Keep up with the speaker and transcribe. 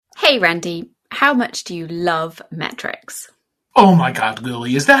Hey Randy, how much do you love metrics? Oh my God,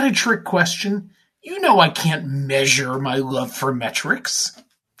 Lily, is that a trick question? You know I can't measure my love for metrics.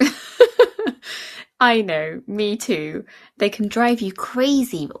 I know, me too. They can drive you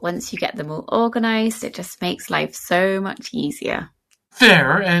crazy, but once you get them all organized, it just makes life so much easier.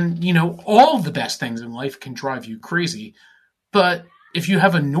 Fair, and all the best things in life can drive you crazy, but if you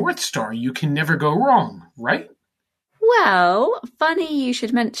have a North Star, you can never go wrong, right? Well, funny you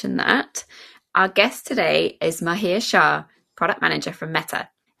should mention that. Our guest today is Maahir Shah, product manager from Meta.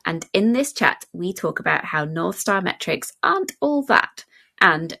 And in this chat, we talk about how North Star metrics aren't all that.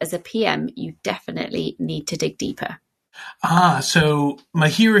 And as a PM, you definitely need to dig deeper. So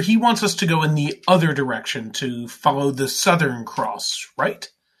Maahir, he wants us to go in the other direction to follow the Southern Cross, right?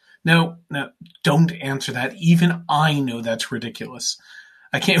 No, don't answer that. Even I know that's ridiculous.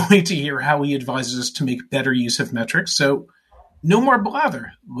 I can't wait to hear how he advises us to make better use of metrics, so no more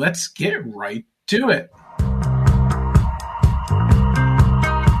blather. Let's get right to it.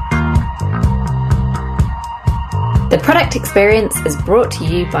 The product experience is brought to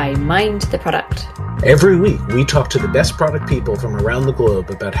you by Mind the Product. Every week, we talk to the best product people from around the globe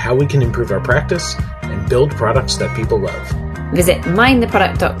about how we can improve our practice and build products that people love. Visit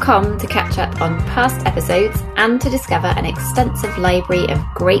mindtheproduct.com to catch up on past episodes and to discover an extensive library of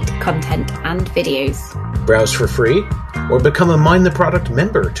great content and videos. Browse for free or become a Mind the Product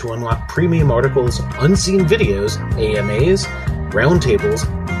member to unlock premium articles, unseen videos, AMAs, roundtables,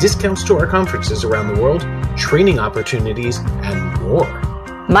 discounts to our conferences around the world, training opportunities, and more.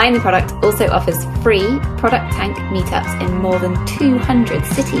 Mind the Product also offers free Product Tank meetups in more than 200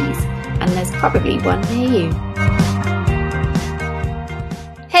 cities, and there's probably one near you.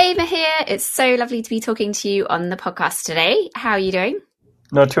 Hey Maahir, it's so lovely to be talking to you on the podcast today. How are you doing?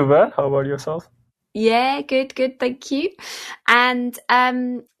 Not too bad. How about yourself? Yeah, good, thank you. And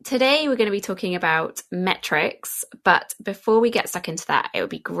today we're going to be talking about metrics, but before we get stuck into that, it would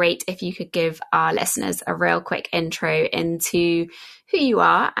be great if you could give our listeners a real quick intro into who you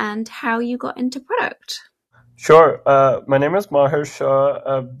are and how you got into product. Sure. My name is Maahir Shah.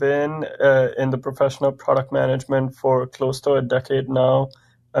 I've been in the profession of product management for close to a decade now,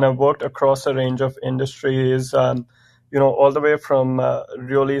 and I've worked across a range of industries, all the way from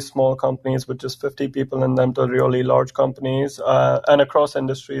really small companies with just 50 people in them to really large companies, and across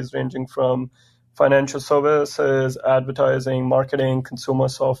industries ranging from financial services, advertising, marketing, consumer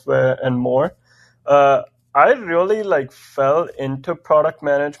software, and more. I really fell into product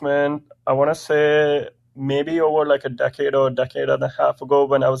management, I want to say maybe over a decade or a decade and a half ago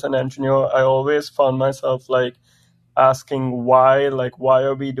when I was an engineer. I always found myself asking why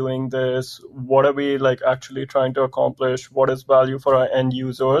are we doing this? What are we actually trying to accomplish? What is value for our end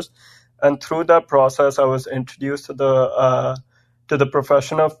users? And through that process, I was introduced to the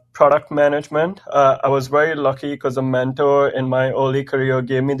profession of product management. I was very lucky because a mentor in my early career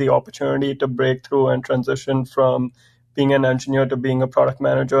gave me the opportunity to break through and transition from being an engineer to being a product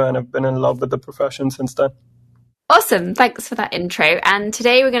manager, and I've been in love with the profession since then. Awesome. Thanks for that intro. And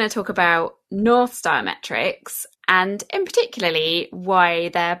today we're going to talk about North Star metrics and in particularly why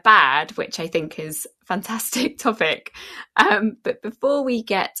they're bad, which I think is a fantastic topic. But before we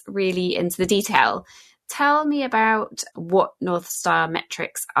get really into the detail, tell me about what North Star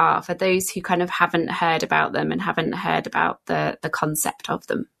metrics are for those who kind of haven't heard about them and haven't heard about the concept of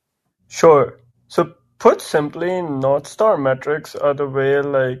them. Sure. So put simply, North Star metrics are the way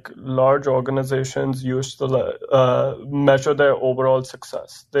large organizations use to measure their overall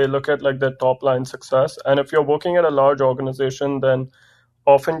success. They look at their top line success. And if you're working at a large organization, then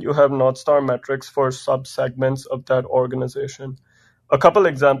often you have North Star metrics for sub-segments of that organization. A couple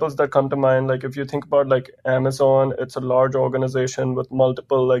examples that come to mind, if you think about Amazon, it's a large organization with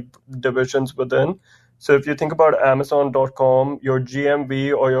multiple divisions within. So if you think about Amazon.com, your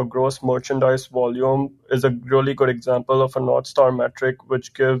GMV or your gross merchandise volume is a really good example of a North Star metric,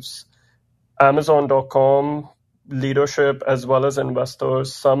 which gives Amazon.com leadership as well as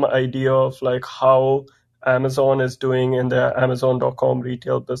investors some idea of how Amazon is doing in their Amazon.com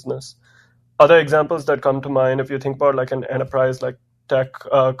retail business. Other examples that come to mind, if you think about an enterprise tech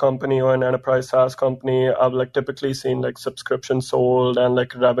company or an enterprise SaaS company, I've typically seen subscription sold and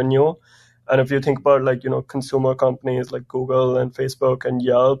revenue. And if you think about consumer companies like Google and Facebook and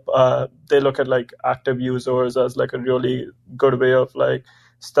Yelp, they look at active users as a really good way of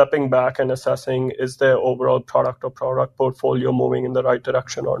stepping back and assessing is their overall product or product portfolio moving in the right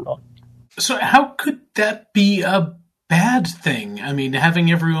direction or not. So how could that be a bad thing? I mean,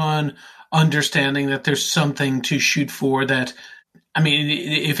 having everyone understanding that there's something to shoot for, that I mean,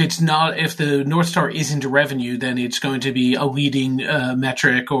 if the North Star isn't a revenue, then it's going to be a leading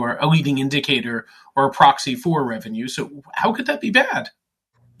metric or a leading indicator or a proxy for revenue. So how could that be bad?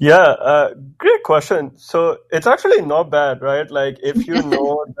 Yeah, great question. So it's actually not bad, right? Like if you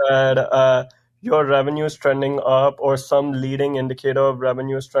know that your revenue is trending up or some leading indicator of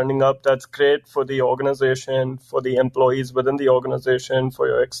revenue is trending up, that's great for the organization, for the employees within the organization, for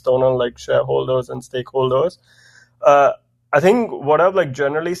your external like shareholders and stakeholders. Uh, I think what I've like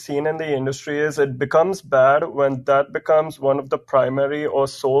generally seen in the industry is it becomes bad when that becomes one of the primary or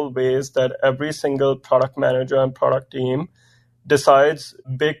sole ways that every single product manager and product team decides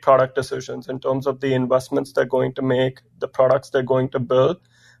big product decisions in terms of the investments they're going to make, the products they're going to build.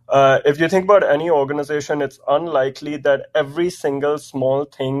 If you think about any organization, it's unlikely that every single small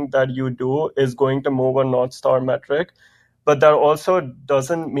thing that you do is going to move a North Star metric. But that also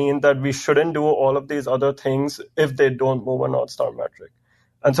doesn't mean that we shouldn't do all of these other things if they don't move a North Star metric.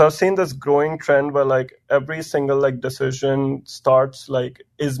 And so I've seen this growing trend where like every single like decision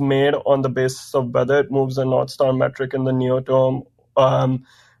is made on the basis of whether it moves a North Star metric in the near term,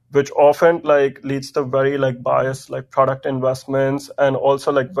 which often like leads to very like biased like product investments and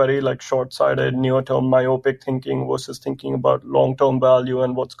also like very like short-sighted near term myopic thinking versus thinking about long-term value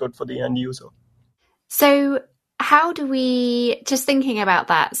and what's good for the end user. So how do we, just thinking about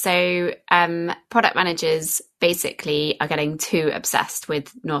that, so product managers basically are getting too obsessed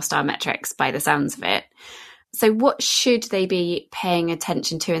with North Star metrics by the sounds of it. So what should they be paying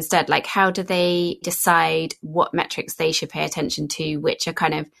attention to instead? Like how do they decide what metrics they should pay attention to, which are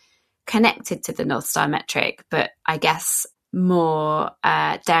kind of connected to the North Star metric, but I guess more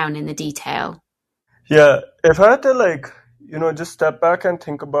down in the detail? Yeah, if I had to like, just step back and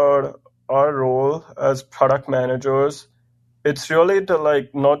think about our role as product managers, it's really to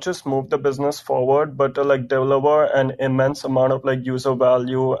like not just move the business forward, but to like deliver an immense amount of like user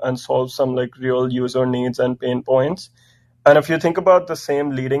value and solve some like real user needs and pain points. And if you think about the same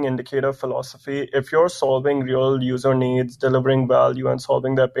leading indicator philosophy, if you're solving real user needs, delivering value and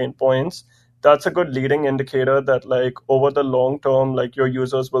solving their pain points, that's a good leading indicator that like over the long term, like your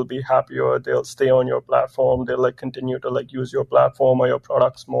users will be happier, they'll stay on your platform, they'll like continue to like use your platform or your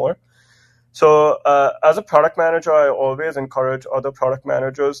products more. So as a product manager, I always encourage other product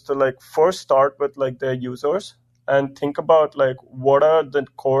managers to like first start with like their users and think about like what are the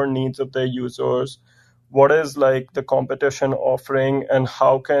core needs of their users, what is like the competition offering, and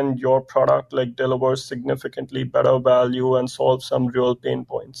how can your product like deliver significantly better value and solve some real pain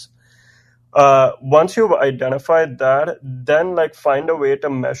points. Once you've identified that, then like find a way to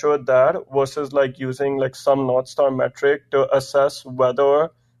measure that versus like using like some North Star metric to assess whether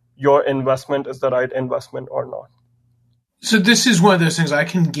your investment is the right investment or not. So this is one of those things I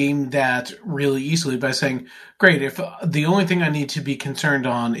can game that really easily by saying, great, if the only thing I need to be concerned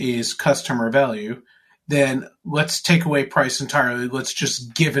on is customer value, then let's take away price entirely. Let's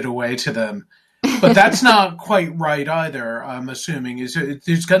just give it away to them. But that's not quite right either, I'm assuming.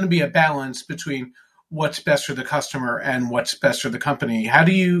 There's going to be a balance between what's best for the customer and what's best for the company. How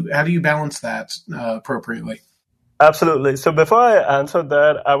do you balance that appropriately? Absolutely. So before I answer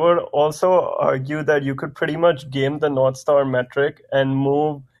that, I would also argue that you could pretty much game the North Star metric and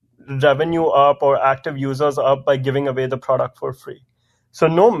move revenue up or active users up by giving away the product for free. So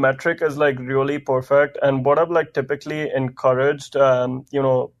no metric is like really perfect. And what I've like typically encouraged,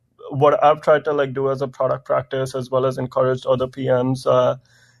 what I've tried to like do as a product practice as well as encouraged other PMs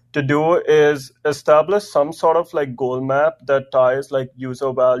to do is establish some sort of like goal map that ties like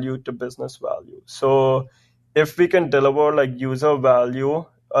user value to business value. So if we can deliver like user value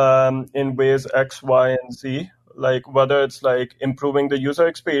in ways X, Y, and Z, like whether it's like improving the user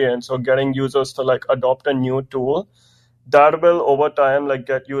experience or getting users to like adopt a new tool, that will over time like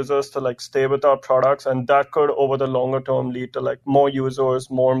get users to like stay with our products, and that could over the longer term lead to like more users,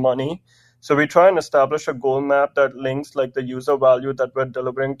 more money. So we try and establish a goal map that links like the user value that we're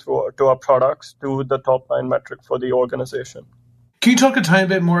delivering to our products to the top line metric for the organization. Can you talk a tiny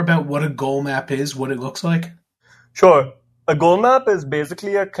bit more about what a goal map is, what it looks like? Sure. A goal map is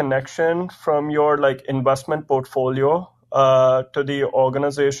basically a connection from your like investment portfolio to the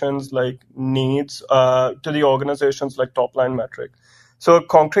organization's like needs, to the organization's like top line metric. So a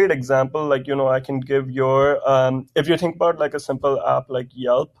concrete example, like, I can give if you think about like a simple app like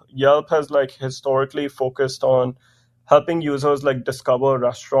Yelp has like historically focused on helping users like discover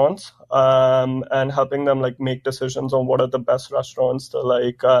restaurants and helping them like make decisions on what are the best restaurants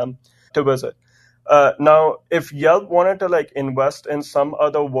to visit. Now, if Yelp wanted to like invest in some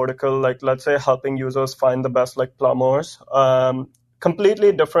other vertical, like let's say helping users find the best like plumbers,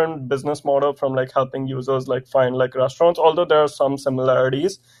 completely different business model from like helping users like find like restaurants, although there are some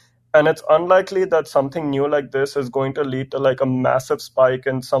similarities. And it's unlikely that something new like this is going to lead to like a massive spike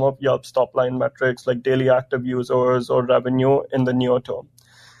in some of Yelp's top line metrics like daily active users or revenue in the near term.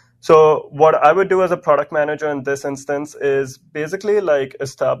 So what I would do as a product manager in this instance is basically like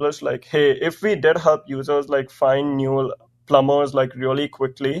establish like, hey, if we did help users like find new plumbers like really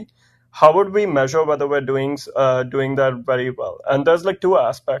quickly, how would we measure whether we're doing that very well? And there's like two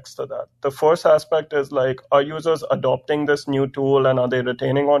aspects to that. The first aspect is like, are users adopting this new tool and are they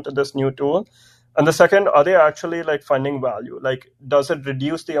retaining onto this new tool? And the second, are they actually like finding value? Like, does it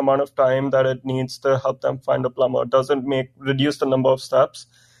reduce the amount of time that it needs to help them find a plumber? Does it reduce the number of steps?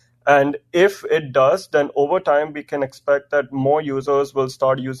 And if it does, then over time, we can expect that more users will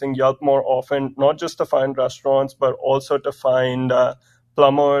start using Yelp more often, not just to find restaurants, but also to find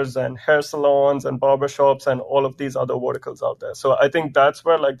plumbers and hair salons and barbershops and all of these other verticals out there. So I think that's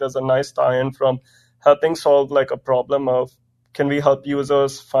where like there's a nice tie-in from helping solve like a problem of, can we help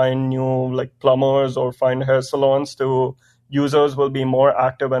users find new like plumbers or find hair salons, to users will be more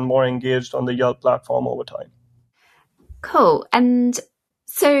active and more engaged on the Yelp platform over time. Cool. And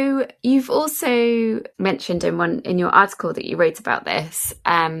so you've also mentioned in your article that you wrote about this,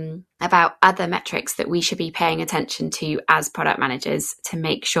 about other metrics that we should be paying attention to as product managers to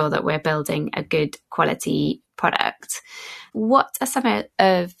make sure that we're building a good quality product. What are some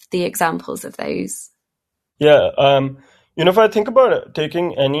of the examples of those? Yeah. If I think about it,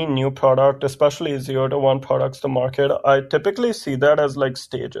 taking any new product, especially 0 to 1 products to market, I typically see that as like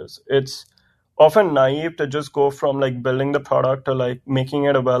stages. It's often naive to just go from like building the product to like making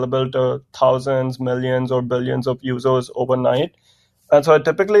it available to thousands, millions, or billions of users overnight. And so I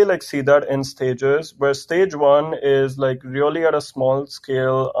typically like see that in stages, where stage 1 is like really at a small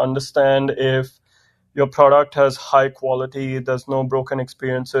scale, understand if your product has high quality, there's no broken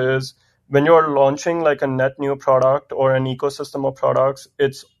experiences. When you're launching like a net new product or an ecosystem of products,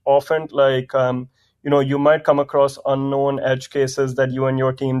 it's often like, you might come across unknown edge cases that you and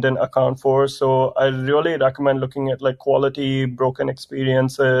your team didn't account for. So I really recommend looking at like quality, broken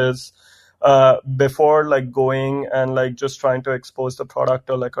experiences before like going and like just trying to expose the product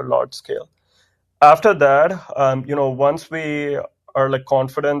to like a large scale. After that, once we are like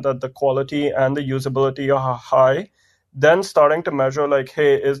confident that the quality and the usability are high, then starting to measure like,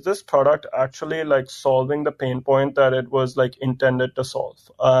 hey, is this product actually like solving the pain point that it was like intended to solve?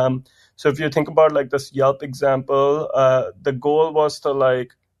 So if you think about like this Yelp example, the goal was to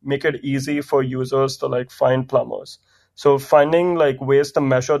like make it easy for users to like find plumbers. So finding like ways to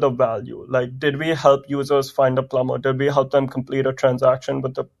measure the value, like did we help users find a plumber? Did we help them complete a transaction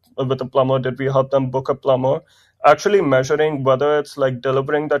with a plumber? Did we help them book a plumber? Actually measuring whether it's like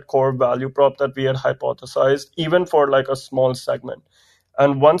delivering that core value prop that we had hypothesized, even for like a small segment.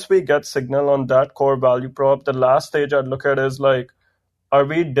 And once we get signal on that core value prop, the last stage I'd look at is like, are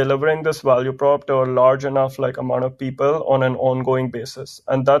we delivering this value prop to a large enough like amount of people on an ongoing basis?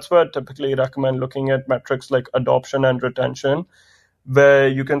 And that's where I typically recommend looking at metrics like adoption and retention, where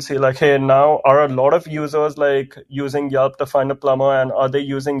you can see like, hey, now are a lot of users like using Yelp to find a plumber, and are they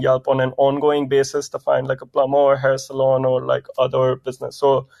using Yelp on an ongoing basis to find like a plumber or hair salon or like other business?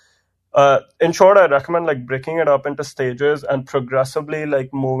 So in short, I recommend like breaking it up into stages and progressively like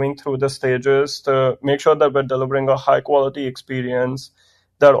moving through the stages to make sure that we're delivering a high quality experience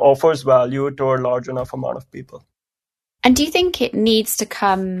that offers value to a large enough amount of people. And do you think it needs to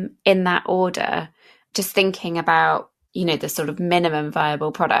come in that order? Just thinking about, the sort of minimum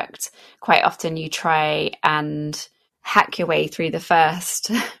viable product. Quite often you try and hack your way through the first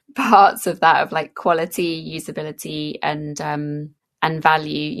parts of that, of like quality, usability, and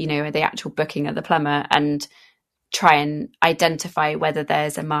value, the actual booking of the plumber, and try and identify whether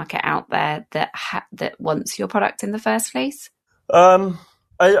there's a market out there that wants your product in the first place?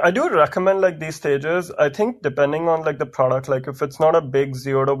 I do recommend like these stages. I think depending on like the product, like if it's not a big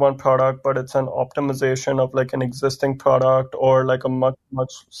 0 to 1 product, but it's an optimization of like an existing product or like a much,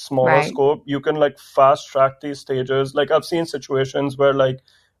 much smaller scope, you can like fast track these stages. Like I've seen situations where like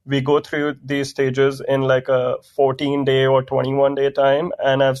we go through these stages in like a 14-day or 21-day time.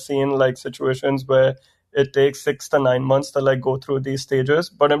 And I've seen like situations where it takes 6 to 9 months to like go through these stages.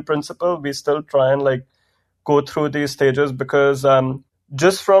 But in principle, we still try and like go through these stages because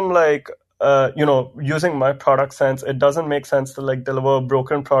just from like, using my product sense, it doesn't make sense to like deliver a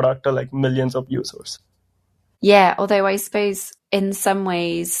broken product to like millions of users. Yeah, although I suppose in some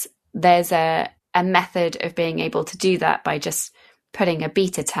ways there's a method of being able to do that by just putting a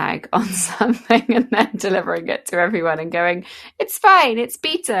beta tag on something and then delivering it to everyone and going, it's fine, it's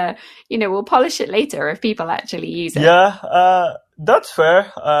beta, we'll polish it later if people actually use it. Yeah, That's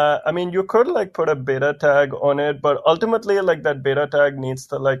fair. I mean, you could like put a beta tag on it, but ultimately like that beta tag needs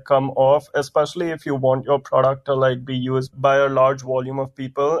to like come off, especially if you want your product to like be used by a large volume of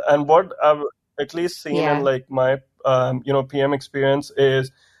people. And what I've at least seen in Yeah. like my PM experience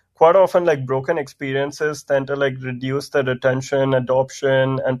is quite often like broken experiences tend to like reduce the retention,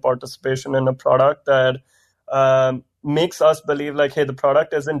 adoption, and participation in a product that makes us believe like, hey, the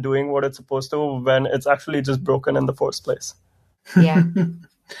product isn't doing what it's supposed to when it's actually just broken in the first place. Yeah.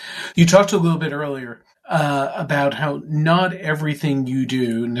 You talked a little bit earlier about how not everything you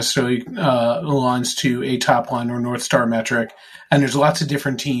do necessarily aligns to a top line or North Star metric, and there's lots of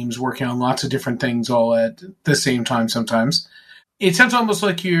different teams working on lots of different things all at the same time sometimes. It sounds almost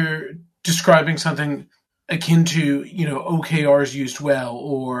like you're describing something akin to, OKRs used well,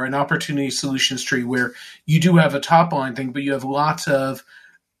 or an opportunity solutions tree where you do have a top line thing, but you have lots of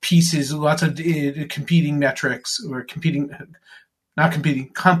pieces, lots of competing metrics, or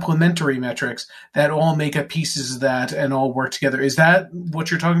complementary metrics that all make up pieces of that and all work together. Is that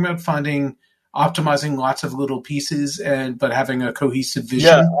what you're talking about? Optimizing lots of little pieces but having a cohesive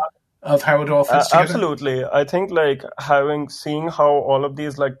vision of how it all fits together? Absolutely. I think like seeing how all of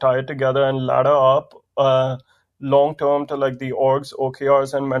these like tie together and ladder up long term to like the orgs,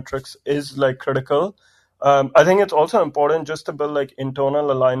 OKRs, and metrics is like critical. I think it's also important just to build like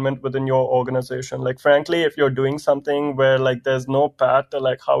internal alignment within your organization. Like, frankly, if you're doing something where like there's no path to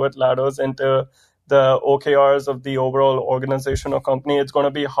like how it ladders into the OKRs of the overall organization or company, it's going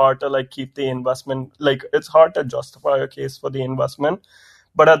to be hard to like keep the investment. Like, it's hard to justify a case for the investment.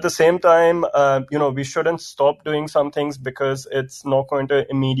 But at the same time, we shouldn't stop doing some things because it's not going to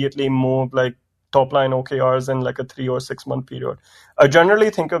immediately move like top line OKRs in like a 3 or 6 month period. I generally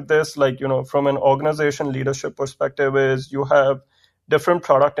think of this like, from an organization leadership perspective, is you have different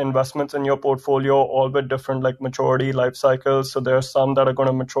product investments in your portfolio, all with different like maturity life cycles. So there are some that are going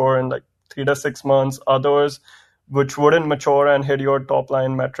to mature in like 3 to 6 months, others which wouldn't mature and hit your top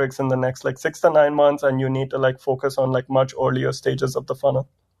line metrics in the next like 6 to 9 months. And you need to like focus on like much earlier stages of the funnel,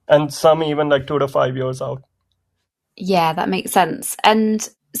 and some even like 2 to 5 years out. Yeah, that makes sense. And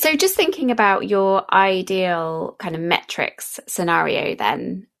so just thinking about your ideal kind of metrics scenario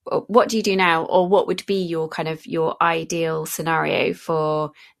then, what do you do now, or what would be your ideal scenario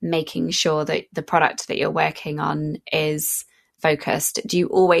for making sure that the product that you're working on is focused? Do you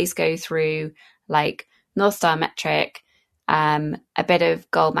always go through like North Star metric, a bit of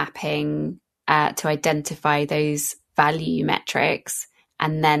goal mapping to identify those value metrics,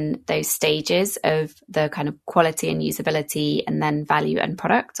 and then those stages of the kind of quality and usability, and then value and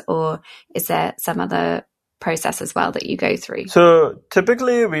product? Or is there some other process as well that you go through? So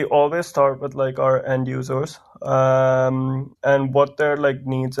typically we always start with like our end users and what their like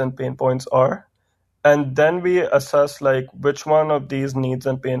needs and pain points are. And then we assess like which one of these needs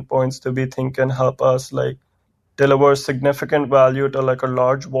and pain points do we think can help us like deliver significant value to like a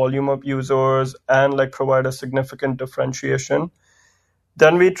large volume of users and like provide a significant differentiation.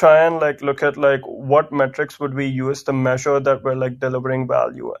 Then we try and like look at like what metrics would we use to measure that we're like delivering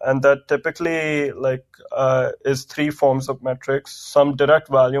value. And that typically like is 3 forms of metrics. Some direct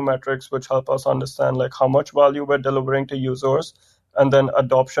value metrics, which help us understand like how much value we're delivering to users, and then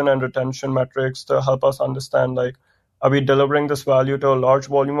adoption and retention metrics to help us understand like, are we delivering this value to a large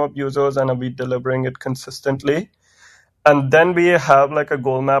volume of users, and are we delivering it consistently? And then we have like a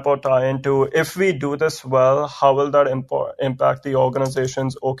goal map or tie into, if we do this well, how will that impact the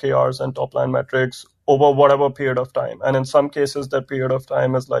organization's OKRs and top line metrics over whatever period of time? And in some cases, that period of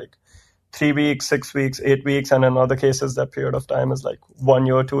time is like 3 weeks, 6 weeks, 8 weeks. And in other cases, that period of time is like 1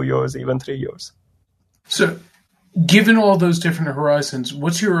 year, 2 years, even 3 years. So given all those different horizons,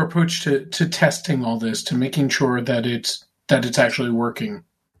 what's your approach to testing all this, to making sure that it's actually working?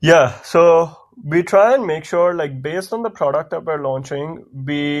 Yeah, so we try and make sure, like, based on the product that we're launching,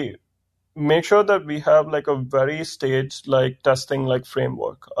 we make sure that we have like a very staged like testing like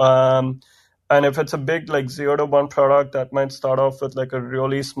framework. And if it's a big like 0 to 1 product, that might start off with like a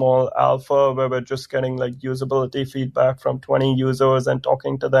really small alpha where we're just getting like usability feedback from 20 users and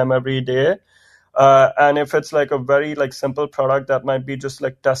talking to them every day. And if it's like a very like simple product, that might be just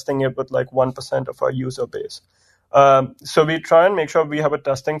like testing it with like 1% of our user base. So we try and make sure we have a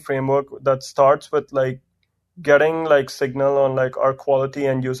testing framework that starts with like getting like signal on like our quality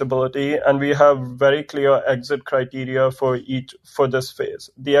and usability, and we have very clear exit criteria for this phase.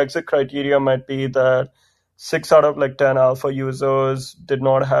 The exit criteria might be that 6 out of like 10 alpha users did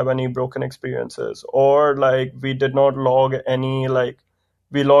not have any broken experiences, or like we did not log any like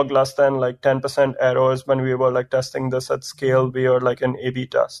we logged less than like 10% errors when we were like testing this at scale via like an A/B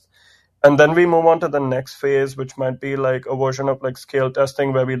test. And then we move on to the next phase, which might be like a version of like scale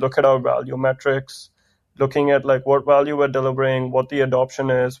testing, where we look at our value metrics, looking at like what value we're delivering, what the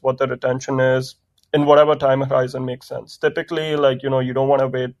adoption is, what the retention is, in whatever time horizon makes sense. Typically, like, you don't want to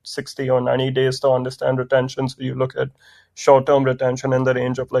wait 60 or 90 days to understand retention. So you look at short-term retention in the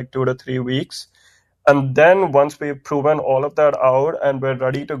range of like 2 to 3 weeks. And then once we've proven all of that out and we're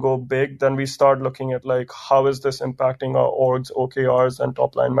ready to go big, then we start looking at like, how is this impacting our orgs, OKRs, and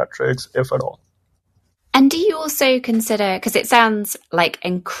top line metrics, if at all? And do you also consider, because it sounds like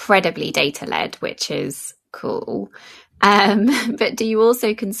incredibly data led, which is cool, but do you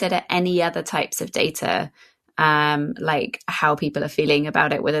also consider any other types of data, like how people are feeling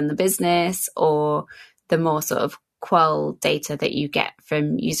about it within the business, or the more sort of qual data that you get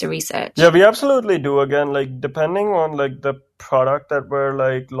from user research? Yeah, we absolutely do. Again, like depending on like the product that we're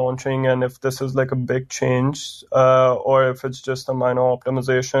like launching, and if this is like a big change, or if it's just a minor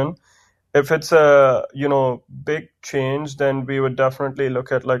optimization. If it's a big change, then we would definitely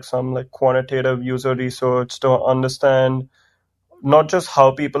look at like some like quantitative user research to understand not just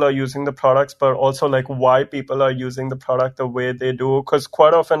how people are using the products, but also like why people are using the product the way they do. Because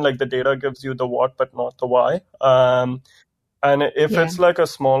quite often like the data gives you the what, but not the why. And if it's like a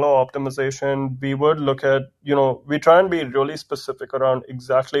smaller optimization, we would look at, we try and be really specific around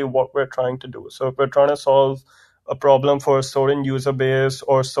exactly what we're trying to do. So if we're trying to solve a problem for a certain user base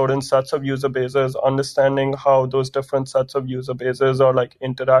or certain sets of user bases, understanding how those different sets of user bases are like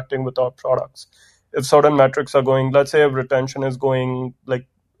interacting with our products. If certain metrics are going, let's say if retention is going like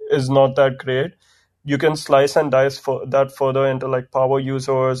is not that great, you can slice and dice for that further into like power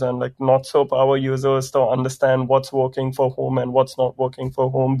users and like not so power users to understand what's working for whom and what's not working for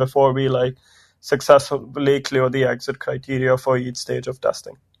whom before we like successfully clear the exit criteria for each stage of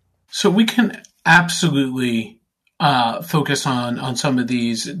testing. So we can absolutely focus on some of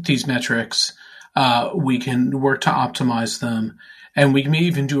these metrics. We can work to optimize them, and we may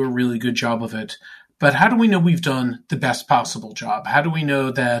even do a really good job of it. But how do we know we've done the best possible job? How do we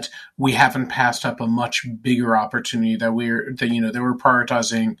know that we haven't passed up a much bigger opportunity, that we're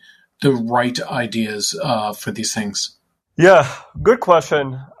prioritizing the right ideas for these things? Yeah, good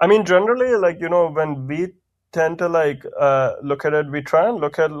question. I mean, generally, like, when we tend to like look at it, we try and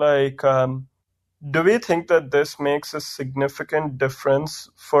look at like, do we think that this makes a significant difference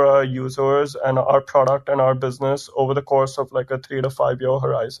for our users and our product and our business over the course of like a 3 to 5 year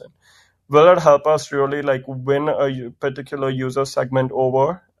horizon? Will it help us really like win a particular user segment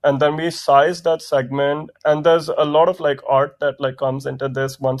over? And then we size that segment. And there's a lot of like art that like comes into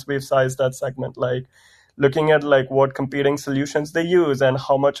this once we've sized that segment, like looking at like what competing solutions they use and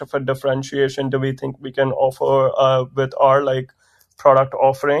how much of a differentiation do we think we can offer with our like product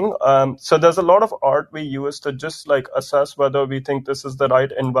offering. So there's a lot of art we use to just like assess whether we think this is the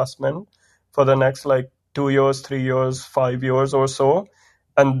right investment for the next like 2 years, 3 years, 5 years or so.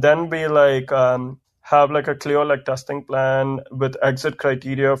 And then we like have like a clear like testing plan with exit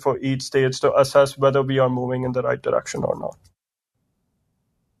criteria for each stage to assess whether we are moving in the right direction or not.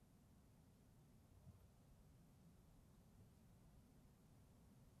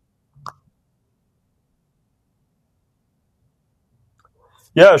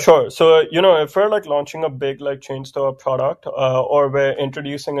 Yeah, sure. So, if we're like launching a big like change to our product or we're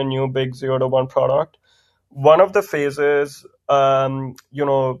introducing a new big 0 to 1 product, one of the phases,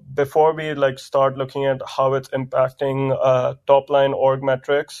 before we like start looking at how it's impacting top line org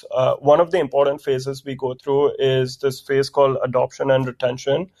metrics, one of the important phases we go through is this phase called adoption and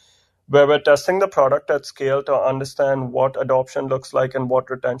retention, where we're testing the product at scale to understand what adoption looks like and what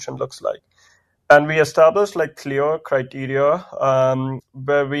retention looks like. And we establish like clear criteria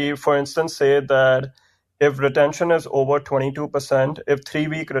where we, for instance, say that if retention is over 22%, if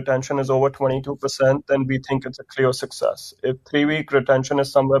 3-week retention is over 22%, then we think it's a clear success. If 3-week retention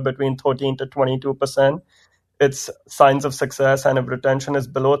is somewhere between 13 to 22%, it's signs of success. And if retention is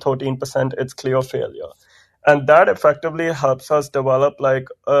below 13%, it's clear failure. And that effectively helps us develop like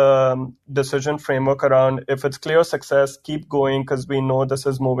a decision framework around if it's clear success, keep going because we know this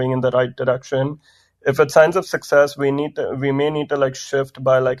is moving in the right direction. If it's signs of success, we may need to like shift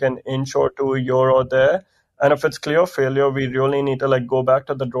by like an inch or two here or there. And if it's clear failure, we really need to like go back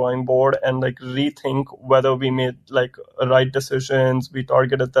to the drawing board and like rethink whether we made like right decisions, we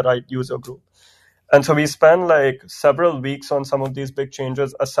targeted the right user group. And so we spend like several weeks on some of these big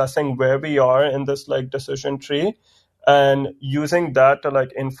changes, assessing where we are in this like decision tree and using that to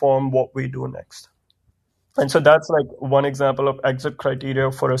like inform what we do next. And so that's like one example of exit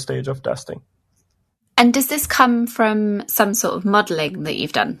criteria for a stage of testing. And does this come from some sort of modeling that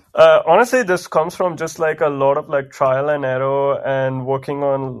you've done? Honestly, this comes from just like a lot of like trial and error and working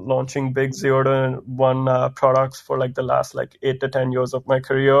on launching big 0 to 1 products for like the last like 8 to 10 years of my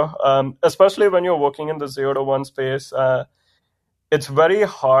career. Especially when you're working in the 0 to 1 space, it's very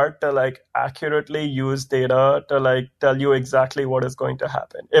hard to like accurately use data to like tell you exactly what is going to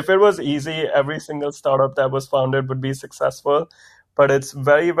happen. If it was easy, every single startup that was founded would be successful. But it's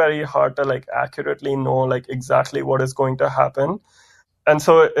very, very hard to like accurately know like exactly what is going to happen. And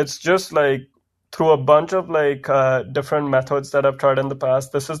so it's just like through a bunch of like different methods that I've tried in the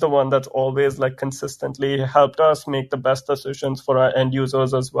past, this is the one that's always like consistently helped us make the best decisions for our end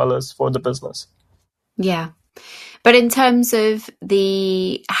users as well as for the business. Yeah. But in terms of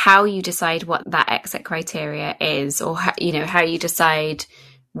how you decide what that exit criteria is, or how you decide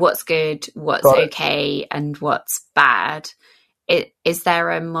what's good, what's okay, and what's bad, is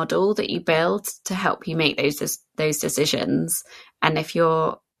there a model that you build to help you make those decisions? And if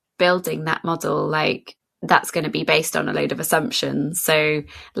you're building that model, like that's going to be based on a load of assumptions. So,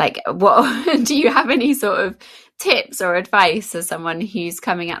 like, what do you have any sort of tips or advice as someone who's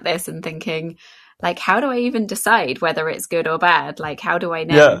coming at this and thinking, like, how do I even decide whether it's good or bad? Like, how do I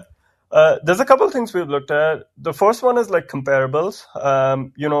know? Yeah. There's a couple of things we've looked at. The first one is like comparables.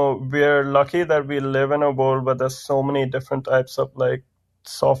 We're lucky that we live in a world where there's so many different types of like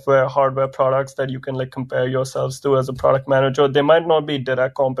software, hardware products that you can like compare yourselves to as a product manager. They might not be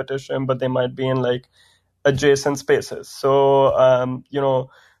direct competition, but they might be in like adjacent spaces. So,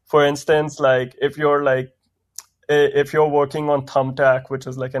 for instance, like if you're working on Thumbtack, which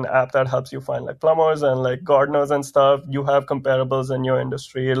is like an app that helps you find like plumbers and like gardeners and stuff, you have comparables in your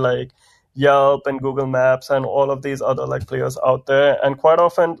industry like Yelp and Google Maps and all of these other like players out there. And quite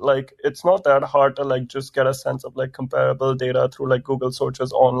often, like it's not that hard to like just get a sense of like comparable data through like Google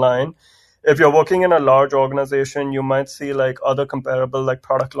searches online. If you're working in a large organization, you might see like other comparable like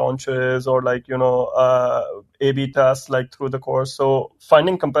product launches or like, A/B tests like through the course. So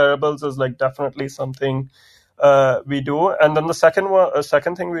finding comparables is like definitely something we do. And then the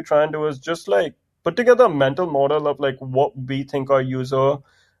second thing we try and do is just like put together a mental model of like what we think our user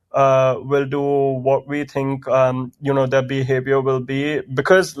will do, what we think their behavior will be,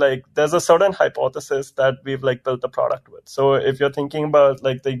 because like there's a certain hypothesis that we've like built the product with. So if you're thinking about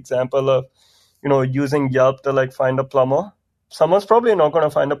like the example of using Yelp to like find a plumber, someone's probably not going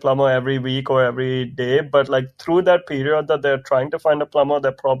to find a plumber every week or every day, but like through that period that they're trying to find a plumber,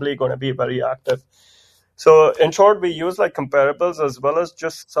 they're probably going to be very active. So in short, we use like comparables as well as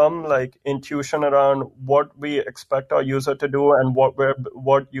just some like intuition around what we expect our user to do and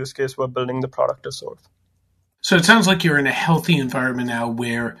what use case we're building the product to serve. So it sounds like you're in a healthy environment now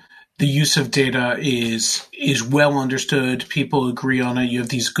where the use of data is well understood. People agree on it. You have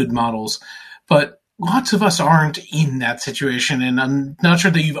these good models, but lots of us aren't in that situation. And I'm not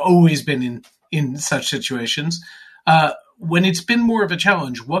sure that you've always been in such situations. When it's been more of a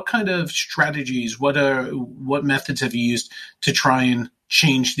challenge, what kind of strategies, what methods have you used to try and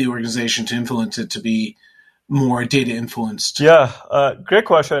change the organization to influence it to be more data influenced? Yeah, great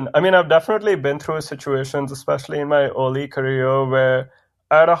question. I mean, I've definitely been through situations, especially in my early career, where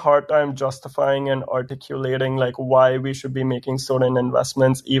I had a hard time justifying and articulating like why we should be making certain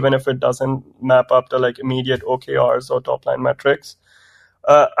investments, even if it doesn't map up to like immediate OKRs or top line metrics.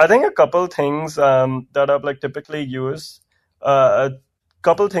 I think a couple things that I've like typically used. A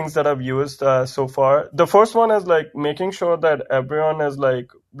couple things that I've used so far. The first one is like making sure that everyone is like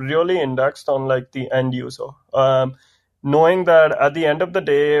really indexed on like the end user. Knowing that at the end of the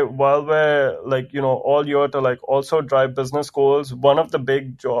day, while we're like, all year to like also drive business goals, one of the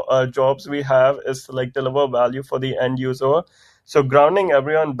big jobs we have is to like deliver value for the end user. So grounding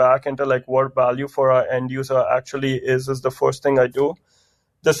everyone back into like what value for our end user actually is the first thing I do.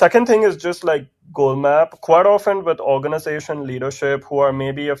 The second thing is just like goal map. Quite often with organization leadership who are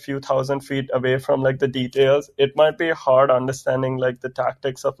maybe a few thousand feet away from like the details, it might be hard understanding like the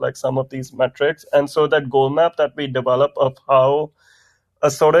tactics of like some of these metrics. And so that goal map that we develop of how a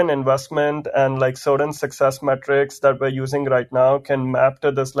certain investment and like certain success metrics that we're using right now can map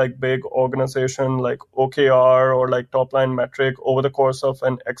to this like big organization like OKR or like top line metric over the course of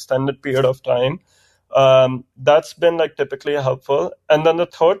an extended period of time. That's been like typically helpful. And then the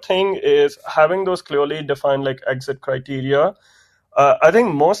third thing is having those clearly defined like exit criteria. I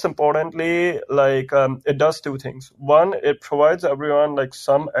think most importantly, like it does two things. One, it provides everyone like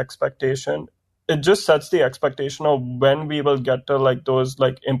some expectation. It just sets the expectation of when we will get to like those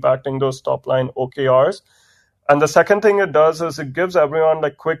like impacting those top line OKRs. And the second thing it does is it gives everyone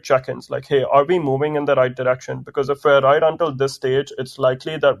like quick check-ins, like, hey, are we moving in the right direction? Because if we're right until this stage, it's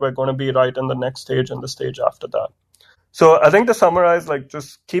likely that we're going to be right in the next stage and the stage after that. So I think to summarize, like,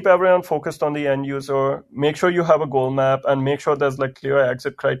 just keep everyone focused on the end user, make sure you have a goal map, and make sure there's like clear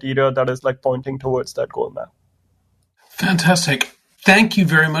exit criteria that is like pointing towards that goal map. Fantastic. Thank you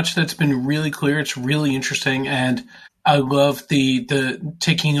very much. That's been really clear. It's really interesting. And I love the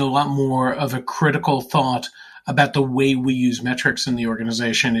taking a lot more of a critical thought about the way we use metrics in the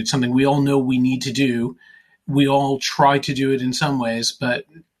organization. It's something we all know we need to do. We all try to do it in some ways, but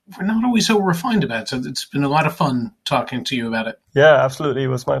we're not always so refined about it. So it's been a lot of fun talking to you about it. Yeah, absolutely. It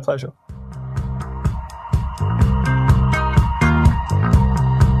was my pleasure.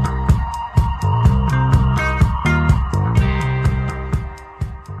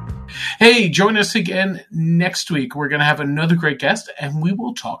 Hey, join us again next week. We're going to have another great guest, and we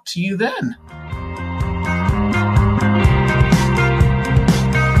will talk to you then.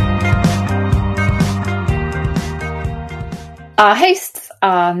 Our hosts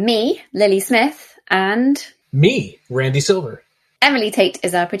are me, Lily Smith, and Me, Randy Silver. Emily Tate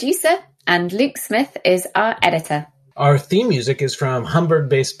is our producer, and Luke Smith is our editor. Our theme music is from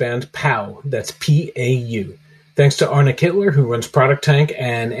Hamburg-based band POW, that's P-A-U. Thanks to Arne Kittler, who runs Product Tank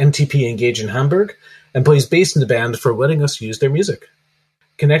and MTP Engage in Hamburg, and plays bass in the band, for letting us use their music.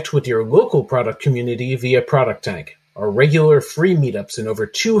 Connect with your local product community via Product Tank, our regular free meetups in over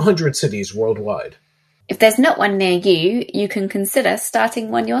 200 cities worldwide. If there's not one near you, you can consider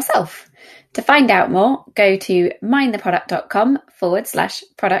starting one yourself. To find out more, go to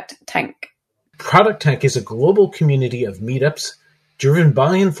mindtheproduct.com/product tank. Product Tank is a global community of meetups driven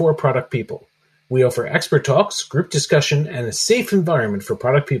by and for product people. We offer expert talks, group discussion, and a safe environment for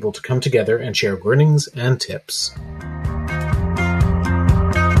product people to come together and share learnings and tips.